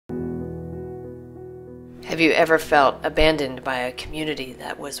Have you ever felt abandoned by a community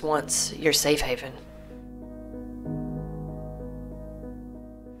that was once your safe haven?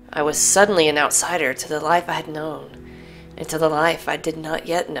 I was suddenly an outsider to the life I had known, and to the life I did not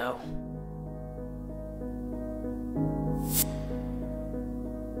yet know.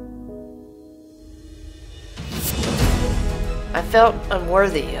 I felt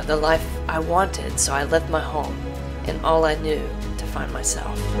unworthy of the life I wanted, so I left my home and all I knew to find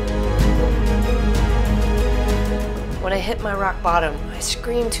myself. When I hit my rock bottom, I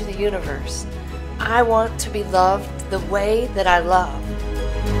screamed to the universe, I want to be loved the way that I love.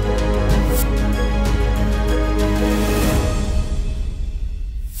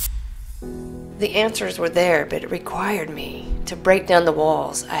 The answers were there, but it required me to break down the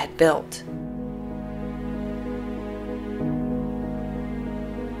walls I had built.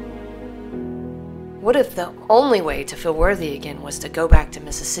 What if the only way to feel worthy again was to go back to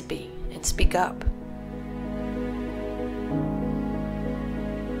Mississippi and speak up?